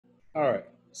All right.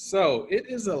 So it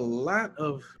is a lot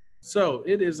of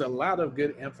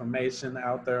good information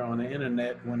out there on the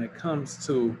internet when it comes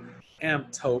to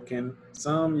AMP token.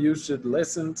 Some you should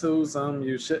listen to, some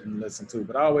you shouldn't listen to,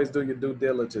 but always do your due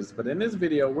diligence. But in this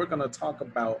video, we're going to talk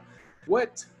about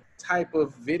what type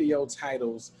of video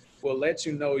titles will let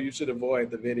you know you should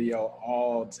avoid the video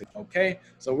altogether. Okay,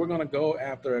 so we're going to go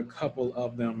after a couple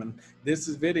of them, and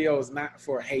video is not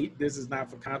for hate, this is not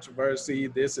for controversy,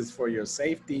 this is for your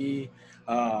safety.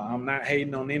 I'm not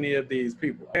hating on any of these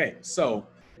people. Okay, so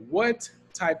what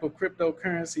type of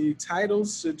cryptocurrency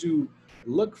titles should you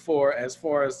look for as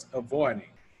far as avoiding?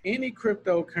 Any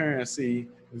cryptocurrency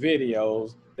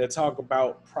videos that talk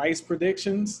about price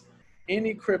predictions,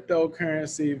 any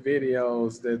cryptocurrency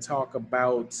videos that talk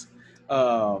about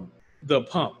um, the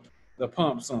pump, the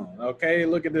pump song. Okay,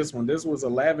 look at this one. This was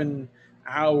 11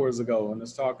 hours ago, and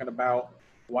it's talking about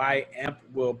why AMP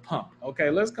will pump. Okay,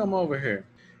 let's come over here.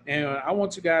 And I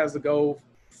want you guys to go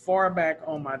far back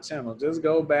on my channel. Just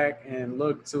go back and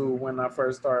look to when I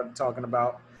first started talking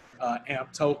about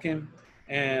AMP token.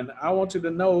 And I want you to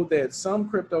know that some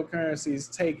cryptocurrencies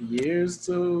take years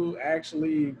to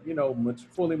actually,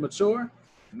 fully mature.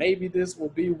 Maybe this will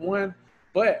be one.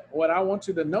 But what I want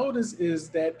you to notice is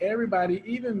that everybody,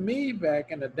 even me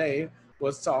back in the day,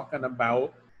 was talking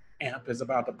about AMP is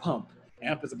about to pump.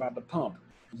 AMP is about to pump.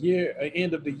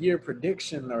 End of the year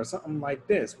prediction or something like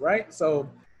this, right? So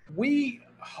we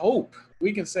hope,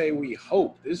 we can say we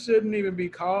hope. This shouldn't even be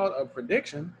called a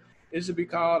prediction. It should be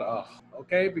called a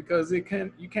okay, because you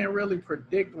can't really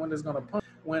predict when it's gonna pump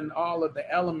when all of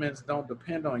the elements don't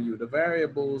depend on you. The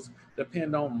variables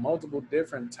depend on multiple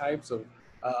different types of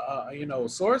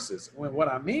sources. When what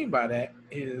I mean by that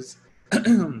is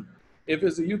if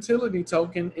it's a utility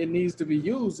token, it needs to be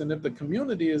used. And if the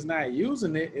community is not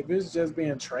using it, if it's just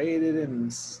being traded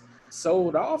and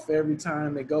sold off every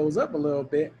time it goes up a little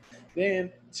bit,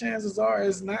 then chances are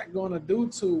it's not going to do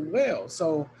too well.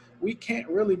 So we can't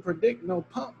really predict no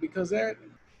pump because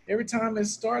every time it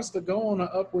starts to go on an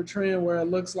upward trend where it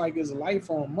looks like it's life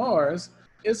on Mars,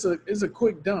 it's a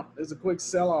quick dump. It's a quick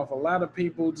sell off. A lot of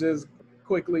people just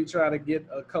quickly try to get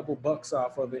a couple bucks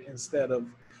off of it instead of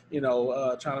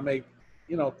trying to make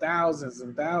thousands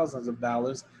and thousands of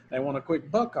dollars. They want a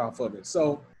quick buck off of it.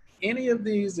 So any of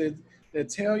these that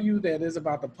tell you that is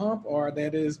about the pump or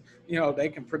that is they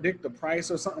can predict the price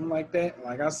or something like that.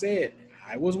 Like I said,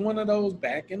 I was one of those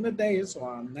back in the day, so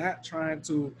I'm not trying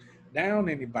to down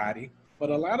anybody. But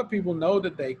a lot of people know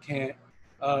that they can't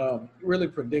really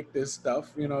predict this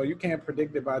stuff. You can't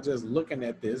predict it by just looking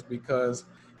at this because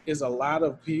is a lot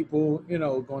of people,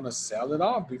 going to sell it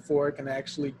off before it can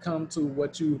actually come to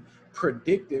what you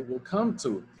predict it will come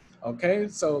to. Okay,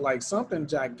 so like something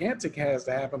gigantic has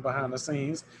to happen behind the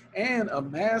scenes, and a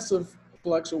massive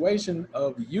fluctuation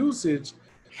of usage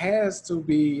has to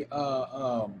be,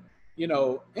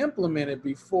 implemented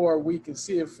before we can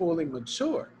see it fully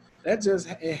mature.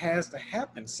 It has to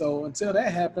happen. So until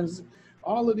that happens,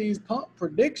 all of these pump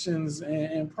predictions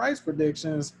and price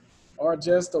predictions are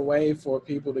just a way for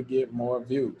people to get more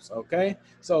views. Okay,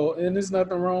 so and there's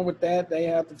nothing wrong with that. They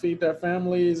have to feed their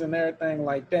families and everything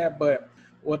like that. But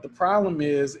what the problem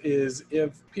is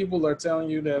if people are telling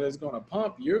you that it's going to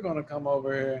pump, you're going to come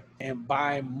over here and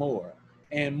buy more.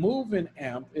 And moving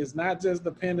AMP is not just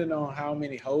dependent on how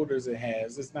many holders it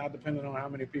has. It's not dependent on how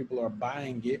many people are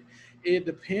buying it. It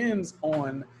depends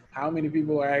on how many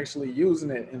people are actually using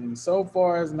it. And so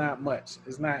far, it's not much.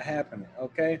 It's not happening.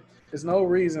 Okay. There's no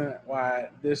reason why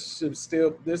this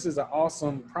is an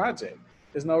awesome project.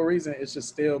 There's no reason it should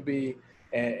still be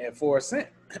at 4 cents.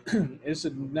 It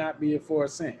should not be at 4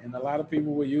 cents. And a lot of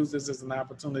people will use this as an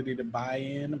opportunity to buy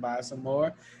in, buy some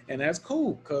more. And that's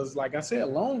cool because, like I said,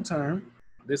 long term,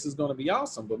 this is going to be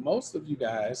awesome. But most of you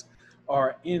guys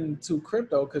are into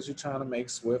crypto because you're trying to make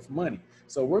swift money.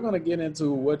 So we're going to get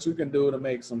into what you can do to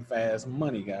make some fast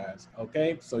money, guys.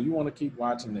 Okay, so you want to keep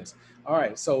watching this. All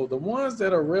right, so the ones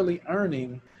that are really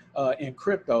earning in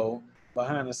crypto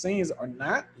behind the scenes are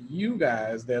not you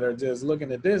guys that are just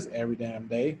looking at this every damn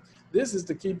day. This is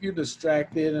to keep you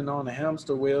distracted and on the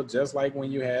hamster wheel, just like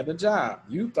when you had a job.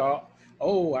 You thought,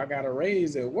 oh, I got a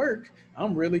raise at work,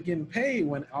 I'm really getting paid,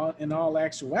 when in all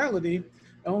actuality,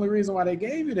 the only reason why they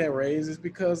gave you that raise is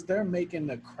because they're making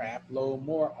the crap load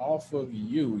more off of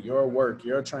you, your work,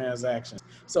 your transactions.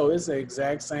 So it's the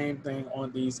exact same thing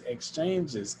on these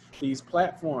exchanges, these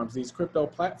platforms, these crypto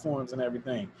platforms and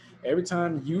everything. Every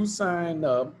time you sign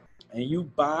up and you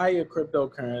buy a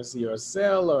cryptocurrency or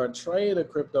sell or trade a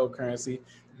cryptocurrency,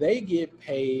 they get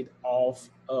paid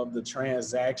off of the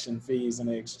transaction fees and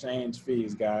the exchange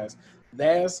fees, guys.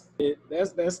 That's it.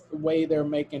 That's the way they're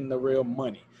making the real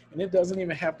money. And it doesn't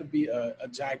even have to be a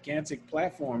gigantic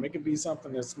platform. It could be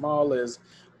something as small as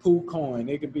PooCoin.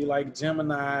 It could be like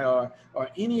Gemini or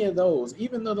any of those,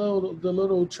 even the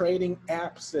little trading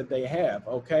apps that they have.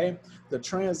 Okay, the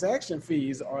transaction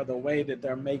fees are the way that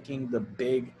they're making the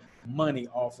big money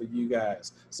off of you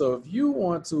guys. So if you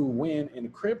want to win in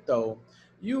crypto,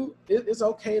 it's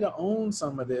okay to own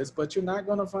some of this, but you're not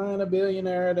going to find a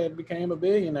billionaire that became a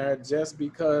billionaire just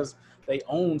because they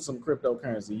own some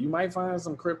cryptocurrency. You might find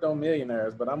some crypto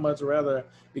millionaires, but I'd much rather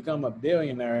become a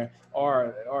billionaire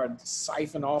or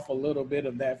siphon off a little bit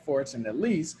of that fortune at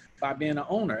least by being an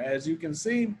owner. As you can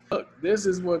see, look, this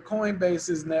is what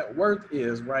Coinbase's net worth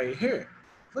is right here.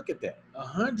 Look at that,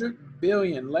 100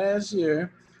 billion last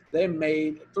year. They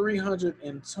made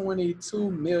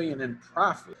 322 million in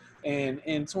profit, and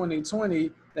in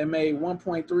 2020 they made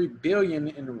 1.3 billion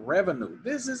in revenue.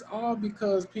 This is all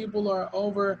because people are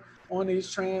over on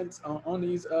these on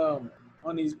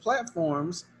these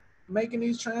platforms making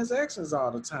these transactions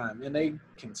all the time, and they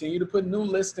continue to put new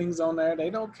listings on there. They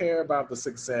don't care about the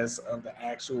success of the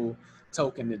actual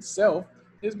token itself.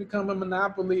 It's become a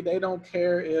monopoly. They don't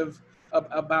care if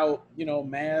about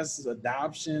mass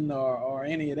adoption or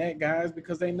any of that, guys,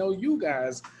 because they know you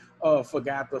guys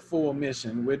forgot the full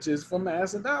mission, which is for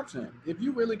mass adoption. If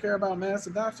you really care about mass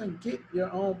adoption, get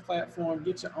your own platform,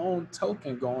 get your own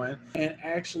token going, and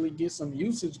actually get some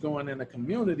usage going in the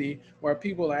community where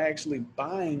people are actually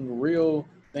buying real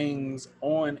things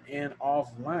on and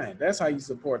offline. That's how you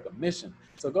support the mission.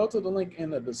 So go to the link in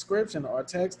the description or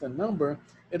text the number.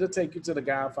 It'll take you to the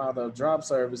Godfather of Drop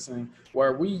Servicing,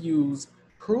 where we use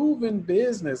proven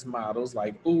business models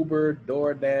like Uber,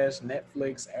 DoorDash,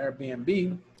 Netflix,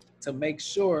 Airbnb to make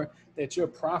sure that you're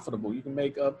profitable. You can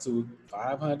make up to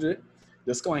 500.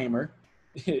 Disclaimer: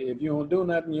 if you don't do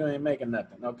nothing, you ain't making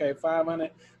nothing. Okay,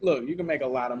 500. Look, you can make a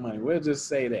lot of money. We'll just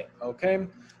say that. Okay,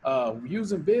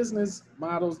 using business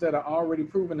models that are already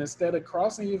proven instead of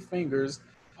crossing your fingers,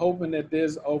 hoping that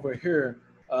this over here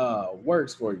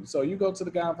works for you. So you go to the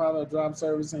Godfather of Drop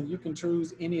Service and you can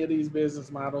choose any of these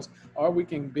business models, or we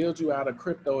can build you out a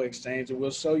crypto exchange and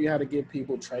we'll show you how to get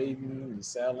people trading and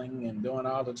selling and doing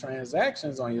all the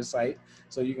transactions on your site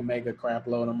so you can make a crap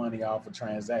load of money off of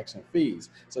transaction fees.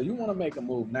 So you want to make a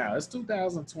move now. It's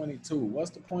 2022. What's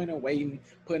the point of waiting,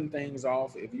 putting things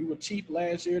off? If you were cheap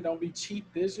last year, don't be cheap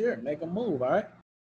this year. Make a move, all right?